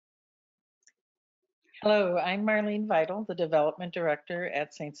Hello, I'm Marlene Vital, the Development Director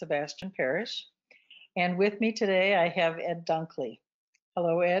at St. Sebastian Parish. And with me today, I have Ed Duncklee.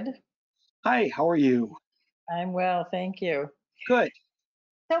 Hello, Ed. Hi, how are you? I'm well, thank you. Good.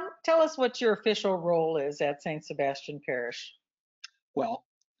 Tell us what your official role is at St. Sebastian Parish. Well,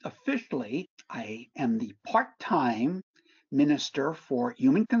 officially, I am the part-time Minister for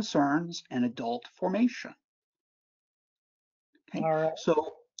Human Concerns and Adult Formation. Okay, All right.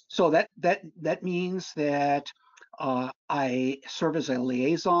 so that means that I serve as a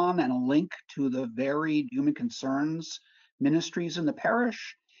liaison and a link to the varied human concerns ministries in the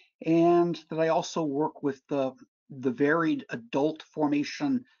parish, and that I also work with the varied adult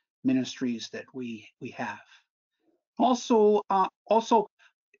formation ministries that we have. Also,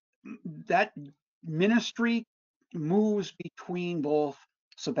 that ministry moves between both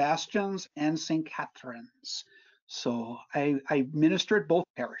Sebastian's and St. Catherine's. So I minister at both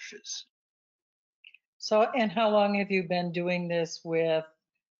parishes. So, and how long have you been doing this with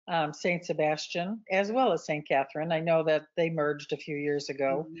St. Sebastian as well as St. Catherine? I know that they merged a few years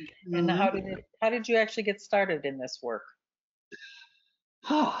ago. And Mhm. how did you actually get started in this work?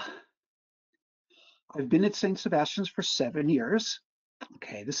 I've been at St. Sebastian's for 7 years.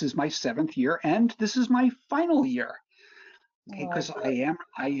 Okay, this is my seventh year, and this is my final year. Okay, Oh, because good.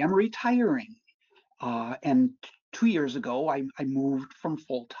 I am retiring. And 2 years ago, I moved from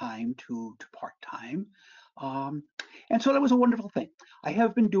full time to part time. Um, and so that was a wonderful thing. I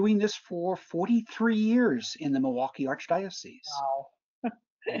have been doing this for 43 years in the Milwaukee Archdiocese. Wow.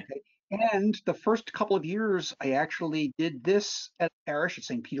 Okay. And the first couple of years, I actually did this at parish at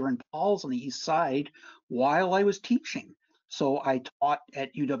St. Peter and Paul's on the east side while I was teaching. So I taught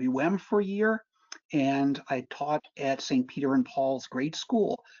at UWM for a year, and I taught at St. Peter and Paul's grade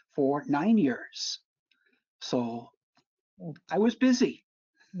school for 9 years. So I was busy.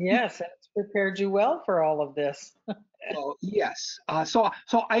 Yes, it's prepared you well for all of this. So yes, so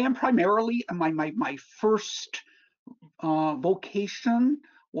I am primarily my first vocation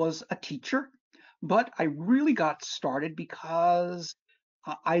was a teacher, but I really got started because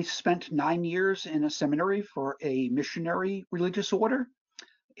I spent 9 years in a seminary for a missionary religious order,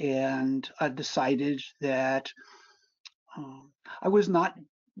 and decided that um, I was not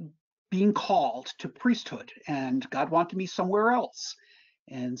being called to priesthood, and God wanted me somewhere else,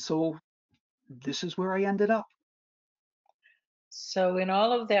 and so this is where I ended up. So, in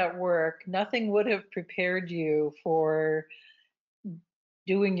all of that work, nothing would have prepared you for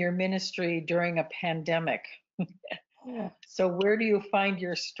doing your ministry during a pandemic. So, where do you find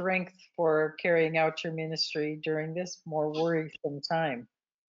your strength for carrying out your ministry during this more worrisome time?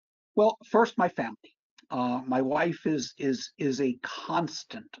 Well, first, my family. My wife is a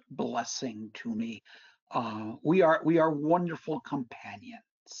constant blessing to me. We are wonderful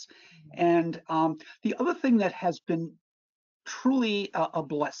companions, and the other thing that has been truly a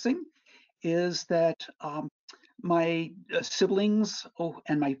blessing is that my siblings,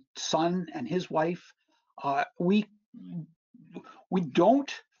 and my son and his wife, we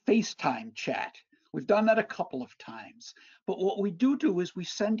don't FaceTime chat. We've done that a couple of times. But what we do is we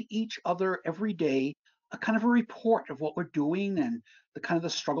send each other every day a kind of a report of what we're doing and the kind of the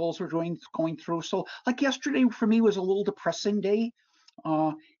struggles we're going through. So like yesterday for me was a little depressing day.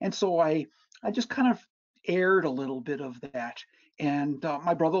 And so I just kind of aired a little bit of that. And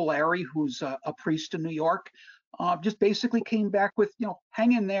my brother Larry, who's a priest in New York, just basically came back with,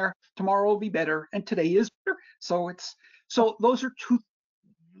 hang in there, tomorrow will be better, and today is better. So those are two.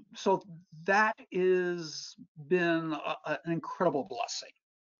 So that is been an incredible blessing.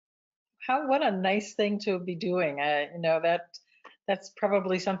 What a nice thing to be doing. That's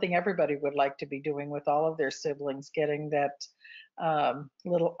probably something everybody would like to be doing with all of their siblings, getting that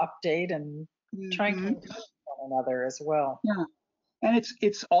little update and trying to Hmm. encourage one another as well. Yeah, and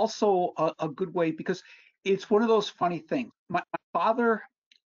it's also a good way because it's one of those funny things. My father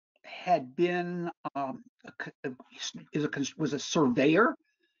had been was a surveyor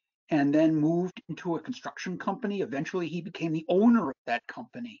and then moved into a construction company. Eventually, he became the owner of that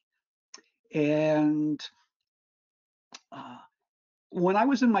company. And uh, when I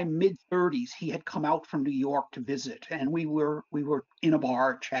was in my mid 30s, he had come out from New York to visit, and we were in a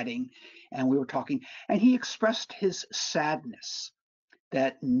bar chatting, and we were talking, and he expressed his sadness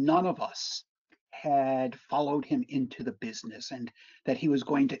that none of us had followed him into the business, and that he was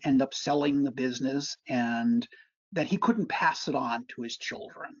going to end up selling the business, and that he couldn't pass it on to his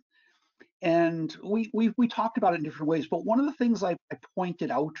children. And we talked about it in different ways, but one of the things I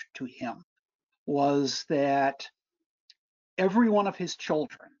pointed out to him was that every one of his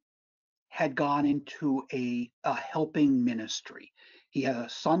children had gone into a helping ministry. He has a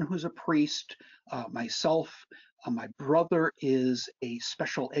son who's a priest, myself, my brother is a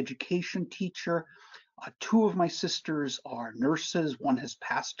special education teacher. Two of my sisters are nurses. One has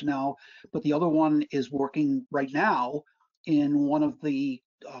passed now, but the other one is working right now in one of the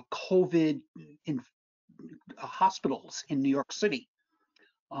COVID in, hospitals in New York City.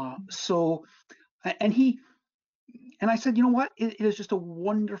 So, and he, and I said, you know what? It is just a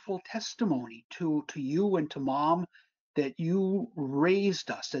wonderful testimony to you and to mom that you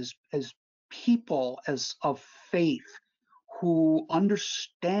raised us as people as of faith who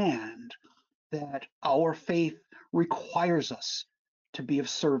understand that our faith requires us to be of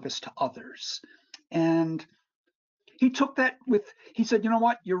service to others. And he took that with, he said, you know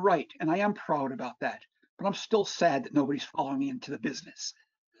what? You're right. And I am proud about that. But I'm still sad that nobody's following me into the business.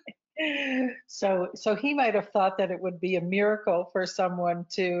 So he might have thought that it would be a miracle for someone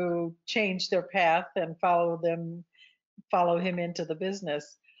to change their path and follow him into the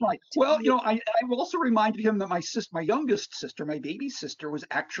business. Right. Well, I also reminded him that my youngest sister, my baby sister, was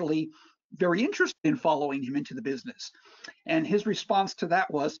actually very interested in following him into the business. And his response to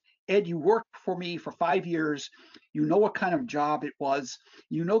that was, Ed, you worked for me for 5 years. You know what kind of job it was.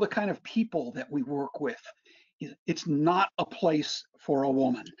 You know the kind of people that we work with. It's not a place for a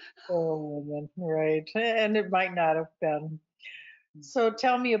woman. Oh, woman, right. And it might not have been. So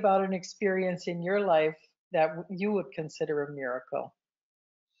tell me about an experience in your life that you would consider a miracle.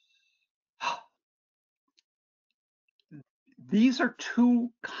 These are two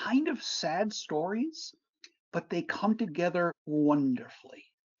kind of sad stories, but they come together wonderfully.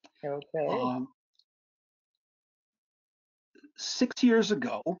 Okay. Um, 6 years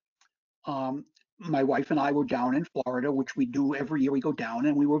ago, my wife and I were down in Florida, which we do every year. We go down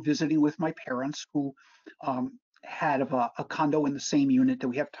and we were visiting with my parents who had a condo in the same unit that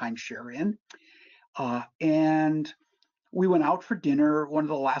we have timeshare in. And we went out for dinner one of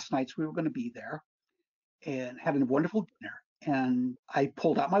the last nights we were going to be there and had a wonderful dinner. And I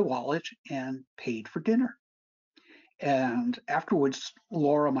pulled out my wallet and paid for dinner. And afterwards,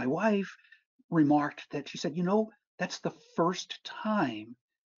 Laura, my wife, remarked that she said, that's the first time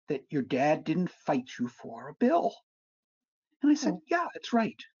that your dad didn't fight you for a bill. And I said, yeah, that's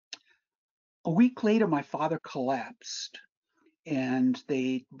right. A week later, my father collapsed and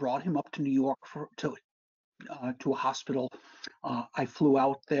they brought him up to New York to a hospital. I flew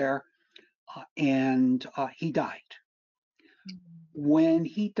out there and he died. When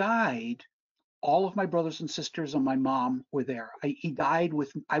he died, all of my brothers and sisters and my mom were there. He died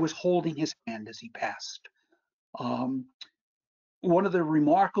I was holding his hand as he passed. Um, One of the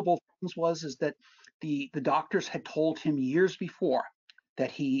remarkable things is that the doctors had told him years before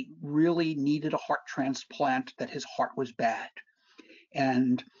that he really needed a heart transplant, that his heart was bad.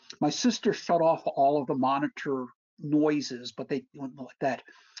 And my sister shut off all of the monitor noises, but they like that.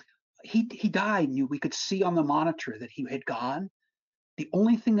 He died, and we could see on the monitor that he had gone. The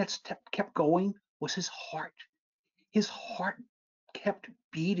only thing that's kept going was his heart. His heart kept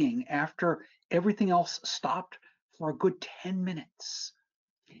beating after everything else stopped for a good 10 minutes.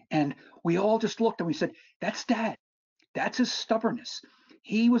 And we all just looked and we said, that's Dad. That's his stubbornness.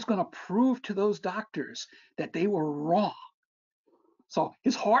 He was going to prove to those doctors that they were wrong. So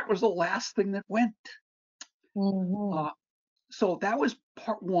his heart was the last thing that went. Mm-hmm. So that was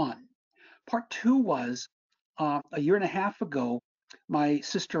part one. Part two was a year and a half ago, my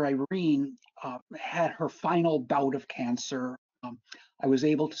sister Irene had her final bout of cancer. I was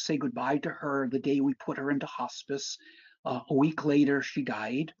able to say goodbye to her the day we put her into hospice. A week later, she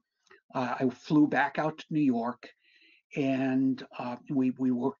died. I flew back out to New York and we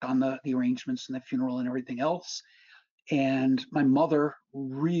worked on the arrangements and the funeral and everything else. And my mother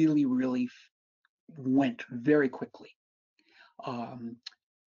really went very quickly. Um,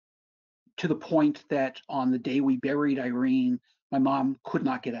 to the point that on the day we buried Irene, my mom could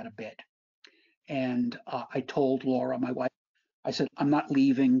not get out of bed. And I told Laura, my wife, I said, I'm not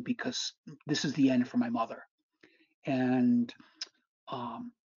leaving because this is the end for my mother. And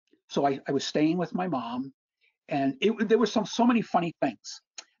so I was staying with my mom, and there were so many funny things.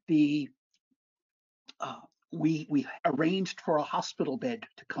 The we arranged for a hospital bed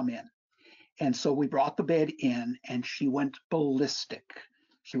to come in, and so we brought the bed in, and she went ballistic.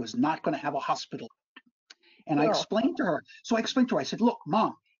 She was not going to have a hospital. And I Well, explained to her. So I explained to her. I said, "Look,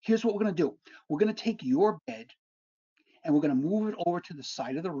 Mom, here's what we're going to do. We're going to take your bed and we're going to move it over to the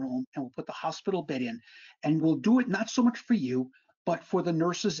side of the room and we'll put the hospital bed in, and we'll do it not so much for you, but for the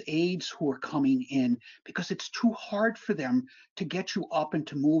nurses' aides who are coming in, because it's too hard for them to get you up and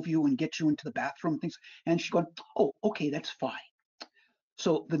to move you and get you into the bathroom and things." And she went, "Oh, okay, that's fine."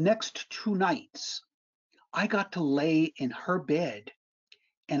 So the next 2 nights, I got to lay in her bed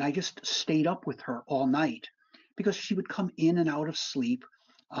and I just stayed up with her all night because she would come in and out of sleep.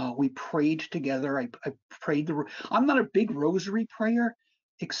 We prayed together. I prayed I'm not a big rosary prayer,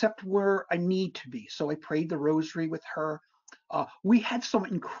 except where I need to be. So I prayed the rosary with her. We had some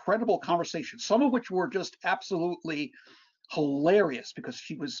incredible conversations, some of which were just absolutely hilarious because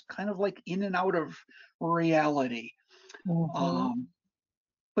she was kind of like in and out of reality. Mm-hmm. Um,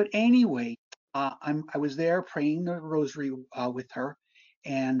 but anyway, I was there praying the rosary with her,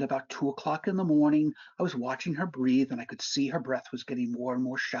 and about 2 o'clock in the morning, I was watching her breathe, and I could see her breath was getting more and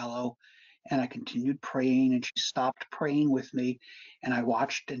more shallow. And I continued praying, and she stopped praying with me, and I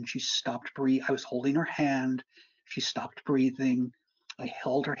watched, and she stopped breathing. I was holding her hand. She stopped breathing. I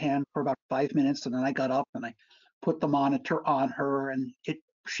held her hand for about 5 minutes, and then I got up and I put the monitor on her, and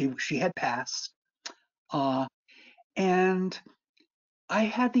she had passed. Uh, and I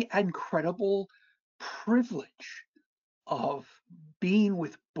had the incredible privilege of being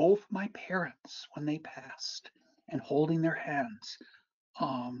with both my parents when they passed and holding their hands.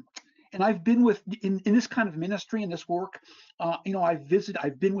 Um, and I've been in this kind of ministry and this work,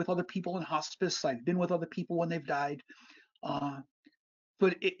 I've been with other people in hospice. I've been with other people when they've died. Uh,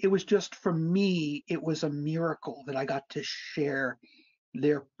 but it was just, for me, it was a miracle that I got to share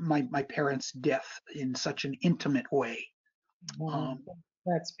my parents' death in such an intimate way. Mm, Um,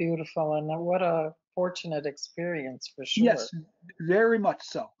 that's beautiful, and what a fortunate experience for sure. yes, very much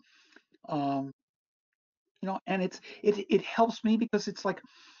so. Um, and it helps me because it's like,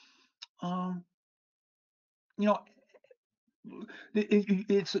 um, you know,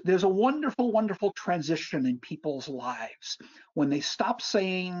 there's a wonderful, wonderful transition in people's lives when they stop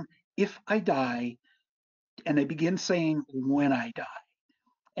saying "if I die" and they begin saying "when I die."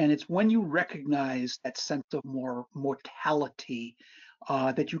 And it's when you recognize that sense of more mortality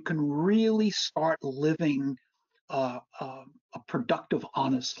that you can really start living a productive,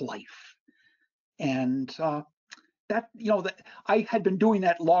 honest life. And that I had been doing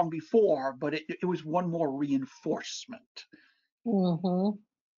that long before, but it was one more reinforcement. Mm-hmm.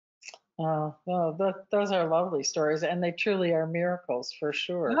 Oh, those are lovely stories, and they truly are miracles for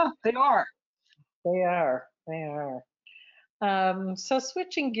sure. Yeah, they are. They are. They are. So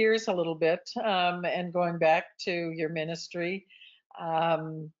switching gears a little bit and going back to your ministry,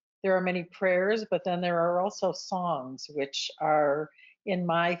 um, there are many prayers, but then there are also songs, which are, in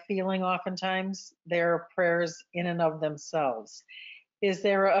my feeling, oftentimes they're prayers in and of themselves. Is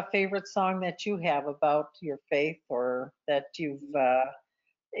there a favorite song that you have about your faith, or that you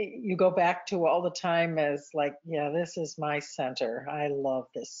go back to all the time as like, yeah, this is my center. I love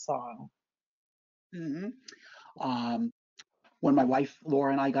this song. hmm Um, when my wife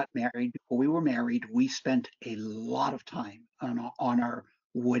Laura and I got married, before we were married, we spent a lot of time on our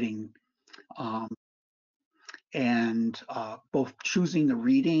wedding, um, and both choosing the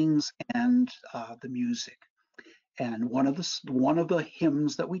readings and the music. And one of the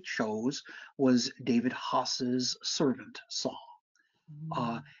hymns that we chose was David Haas's Servant Song.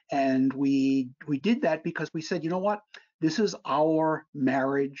 Uh, Mm. and we did that because we said, you know what, this is our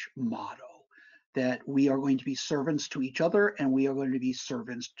marriage motto, that we are going to be servants to each other and we are going to be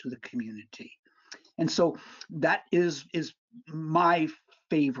servants to the community. And so that is my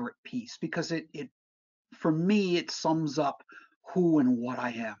favorite piece because it for me it sums up who and what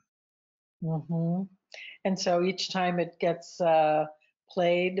I am. Hmm. And so each time it gets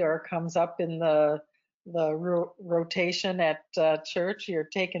played or comes up in the rotation at church, you're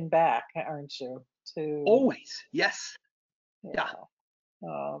taken back, aren't you? To Always, yes, yeah. Yeah.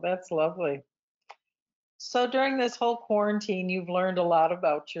 Oh, that's lovely. So during this whole quarantine, you've learned a lot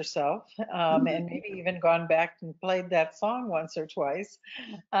about yourself, and Mhm. maybe even gone back and played that song once or twice.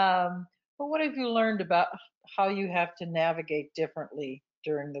 But what have you learned about how you have to navigate differently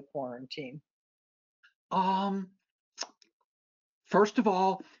during the quarantine? Um, First of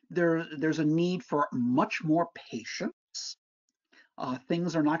all, there's a need for much more patience.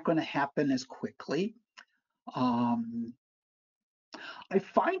 Things are not going to happen as quickly. Um, I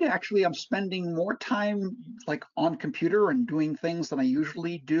find actually I'm spending more time like on computer and doing things than I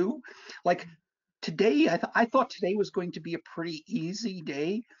usually do. Like today, I thought today was going to be a pretty easy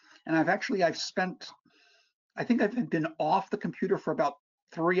day, and I've spent, I think I've been off the computer for about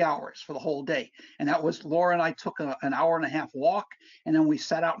 3 hours for the whole day. And that was Laura and I took an hour and a half walk, and then we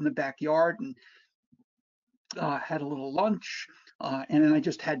sat out in the backyard and had a little lunch, and then I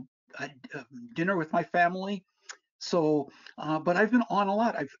just had dinner with my family. So, but I've been on a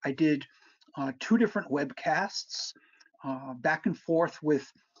lot. I did two different webcasts back and forth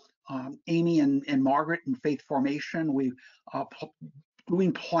with Amy and Margaret in Faith Formation. We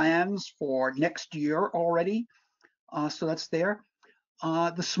doing plans for next year already, so that's there.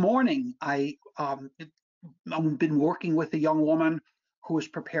 This morning, I've been working with a young woman who is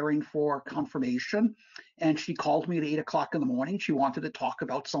preparing for confirmation, and she called me at 8 o'clock in the morning. She wanted to talk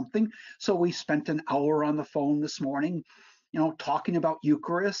about something, so we spent an hour on the phone this morning, talking about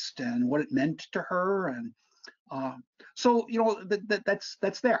Eucharist and what it meant to her, and uh, so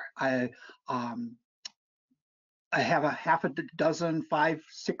that's there. Um, I have a half a dozen, 5,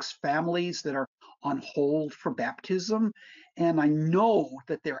 6 families that are on hold for baptism, and I know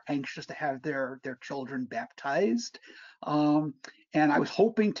that they're anxious to have their children baptized. Um, and I was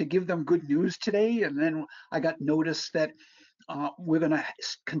hoping to give them good news today, and then I got notice that we're going to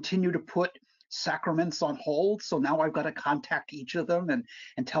continue to put sacraments on hold. So now I've got to contact each of them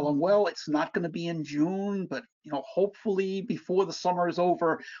and tell them, well, it's not going to be in June, but hopefully before the summer is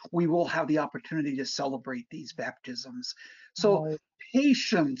over, we will have the opportunity to celebrate these baptisms. So Right.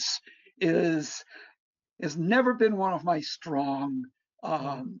 patience is has never been one of my strong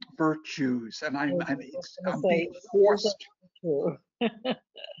Yeah. virtues, and I was just going to I'm say, being is that forced. true?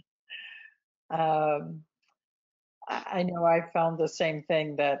 Um, I know I found the same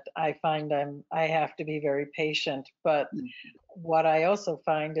thing, that I find I have to be very patient, but what I also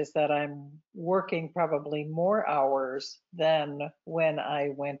find is that I'm working probably more hours than when I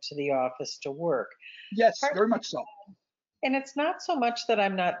went to the office to work. Yes, Part- very much so. And it's not so much that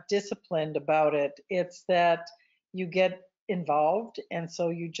I'm not disciplined about it, it's that you get involved and so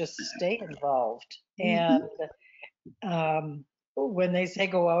you just stay involved. And Mhm. um, when they say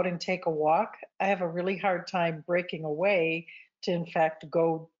go out and take a walk, I have a really hard time breaking away to, in fact,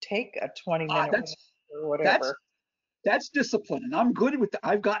 go take a 20-minute walk That's or that's whatever. that's discipline, and I'm good with that.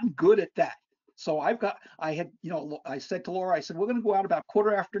 I've gotten good at that. So I had, I said to Laura, I said, we're going to go out about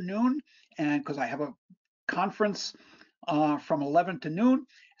quarter after noon, and because I have a conference from 11 to noon.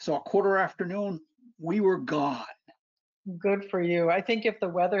 So a quarter after noon, we were gone. Good for you. I think if the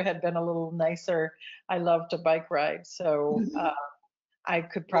weather had been a little nicer, I love to bike ride. So Mhm. I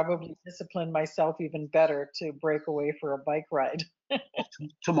could Well, probably discipline myself even better to break away for a bike ride.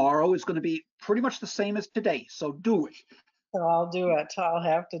 tomorrow is going to be pretty much the same as today. So do it. So I'll do it. I'll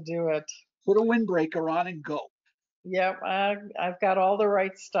have to do it. Put a windbreaker on and go. Yep, I've got all the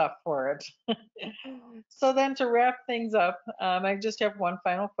right stuff for it. So then to wrap things up, I just have one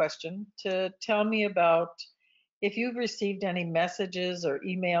final question to tell me about if you've received any messages or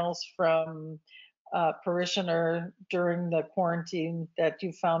emails from parishioner during the quarantine that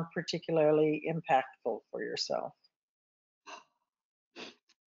you found particularly impactful for yourself.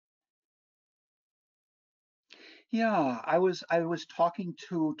 Yeah, I was talking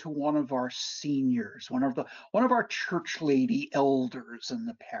to one of our seniors, one of our church lady elders in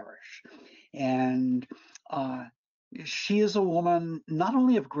the parish, and uh, she is a woman not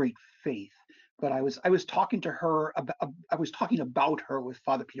only of great faith, but I was talking to her about I was talking about her with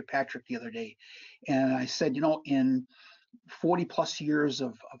Father Peter Patrick the other day, and I said, in 40 plus years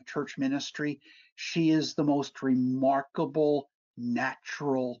of church ministry, she is the most remarkable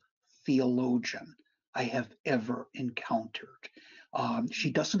natural theologian I have ever encountered.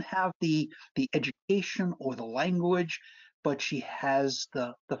 She doesn't have the education or the language, but she has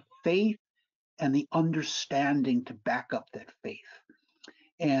the faith and the understanding to back up that faith.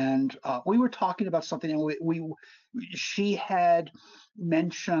 And we were talking about something, and she had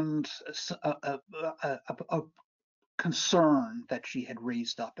mentioned a concern that she had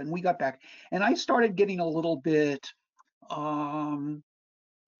raised up, and we got back, and I started getting a little bit um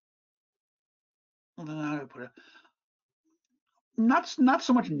how do I put it, not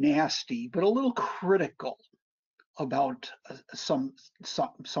so much nasty, but a little critical about some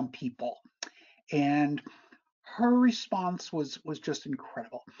people. And her response was just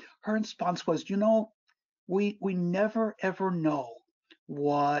incredible. Her response was, we never ever know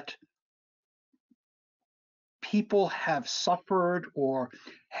what people have suffered or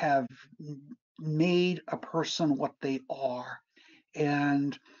have made a person what they are.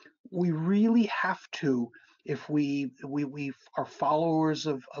 And we really have to, if we are followers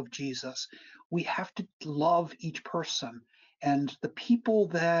of Jesus, we have to love each person. And the people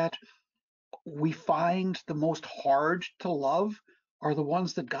that we find the most hard to love are the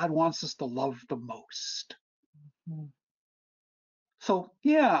ones that God wants us to love the most. Hmm. So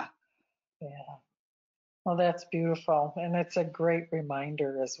yeah. Yeah. Well, that's beautiful. And it's a great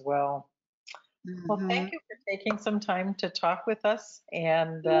reminder as well. Well, thank Mhm. you for taking some time to talk with us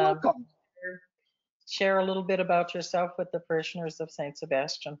and You're welcome. share a little bit about yourself with the parishioners of St.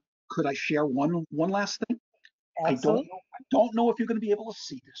 Sebastian. Could I share one last thing? Absolutely. I don't know if you're going to be able to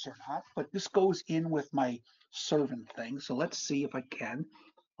see this or not, but this goes in with my servant thing. So let's see if I can.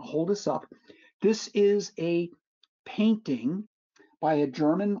 I'll hold this up. This is a painting by a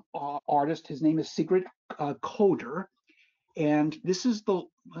German artist. His name is Sigrid Koder. And this is the,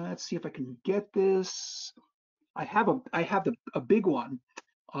 let's see if I can get this. I have a big one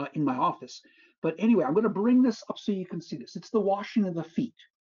in my office. But anyway, I'm going to bring this up so you can see this. It's the washing of the feet.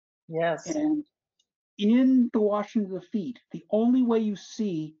 Yes. And in the washing of the feet, the only way you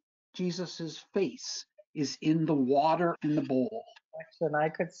see Jesus's face is in the water in the bowl. And I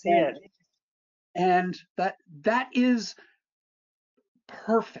could see And, it. and that is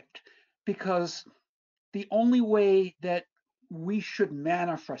perfect, because the only way that we should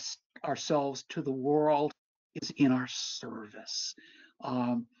manifest ourselves to the world is in our service.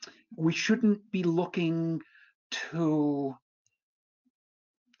 We shouldn't be looking to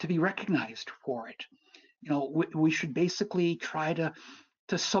be recognized for it. We should basically try to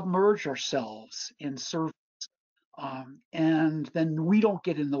submerge ourselves in service, and then we don't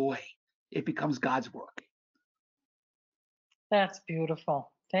get in the way. It becomes God's work. That's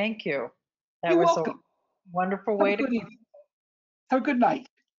beautiful. Thank you. That You're was a welcome. wonderful Have a way to. good evening. Have a good night.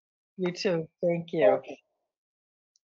 You too. Thank you. Okay.